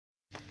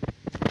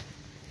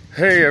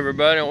Hey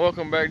everybody, and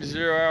welcome back to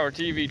 0 Hour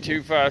TV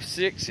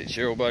 256. It's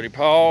your old buddy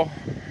Paul,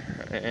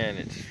 and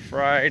it's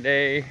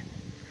Friday.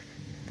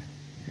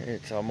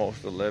 It's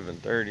almost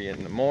 11:30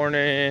 in the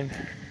morning,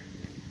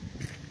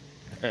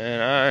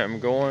 and I am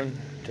going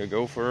to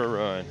go for a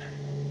run.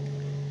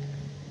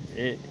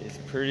 It is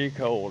pretty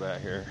cold out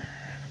here.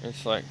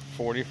 It's like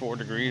 44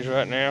 degrees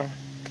right now.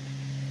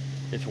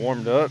 It's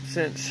warmed up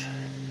since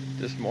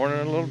this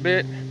morning a little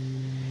bit.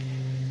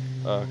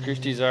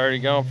 Christy's already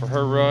gone for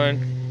her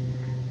run.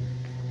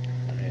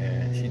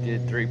 She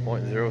did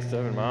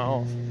 3.07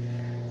 miles.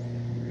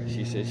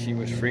 She said she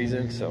was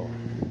freezing, so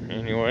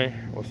anyway,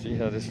 we'll see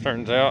how this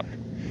turns out.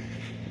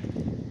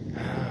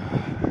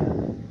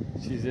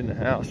 She's in the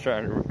house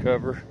trying to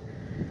recover.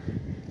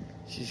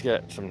 She's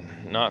got some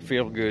not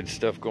feel good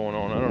stuff going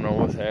on. I don't know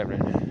what's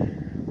happening.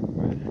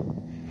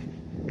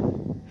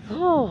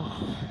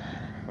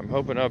 I'm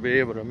hoping I'll be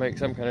able to make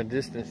some kind of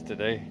distance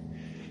today.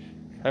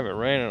 Haven't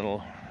ran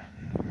in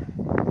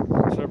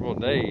several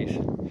days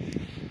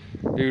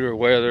due to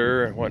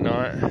weather and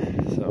whatnot.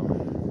 So,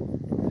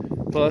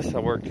 plus I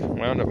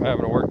wound up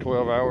having to work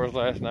 12 hours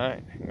last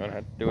night. I'm gonna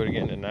have to do it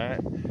again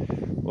tonight.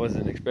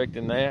 Wasn't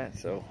expecting that,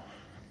 so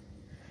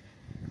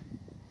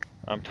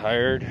I'm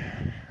tired.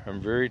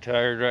 I'm very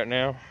tired right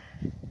now.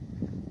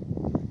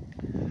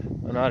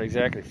 I'm not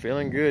exactly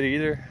feeling good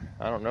either.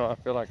 I don't know, I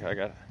feel like I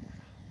got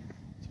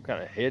some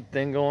kind of head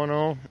thing going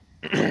on.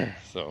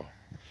 So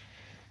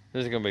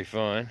this is gonna be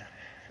fun.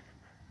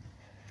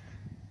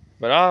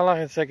 But all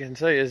I can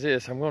say is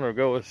this: I'm going to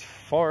go as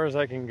far as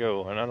I can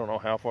go, and I don't know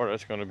how far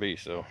that's going to be.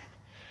 So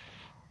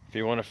if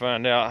you want to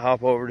find out,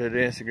 hop over to the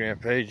Instagram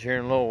page here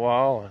in a little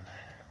while, and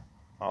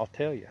I'll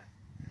tell you.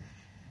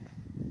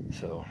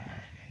 So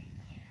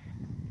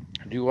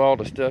do all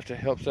the stuff that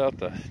helps out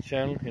the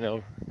channel, you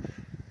know,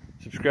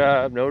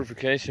 subscribe,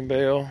 notification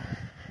bell,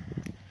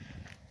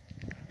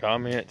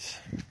 comments,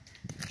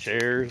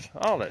 shares,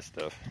 all that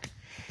stuff.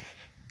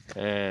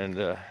 And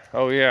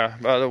oh yeah,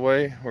 by the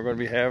way, we're going to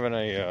be having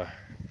a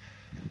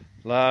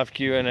live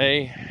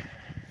Q&A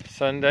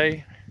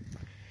Sunday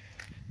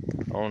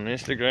on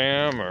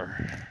Instagram or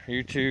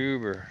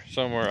YouTube or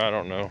somewhere, I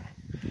don't know.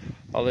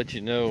 I'll let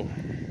you know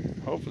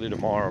hopefully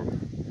tomorrow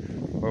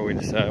where we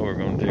decide we're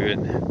going to do it.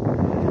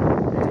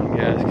 You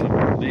guys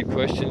can leave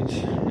questions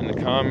in the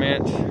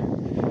comments,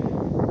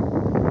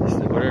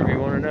 just whatever you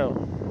want to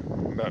know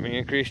about me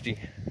and Christy,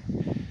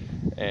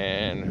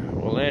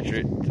 and we'll answer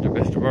it to the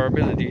best of our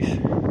abilities.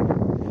 And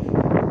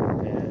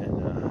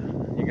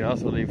you can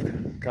also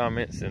leave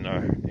comments in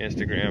our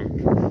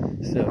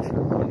Instagram stuff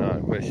and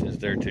whatnot, questions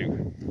there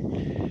too.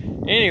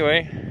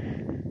 Anyway,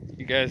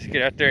 you guys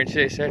get out there and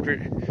chase after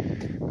it.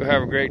 Go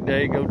have a great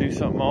day. Go do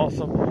something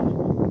awesome.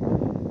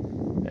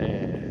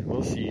 And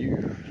we'll see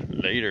you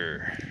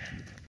later.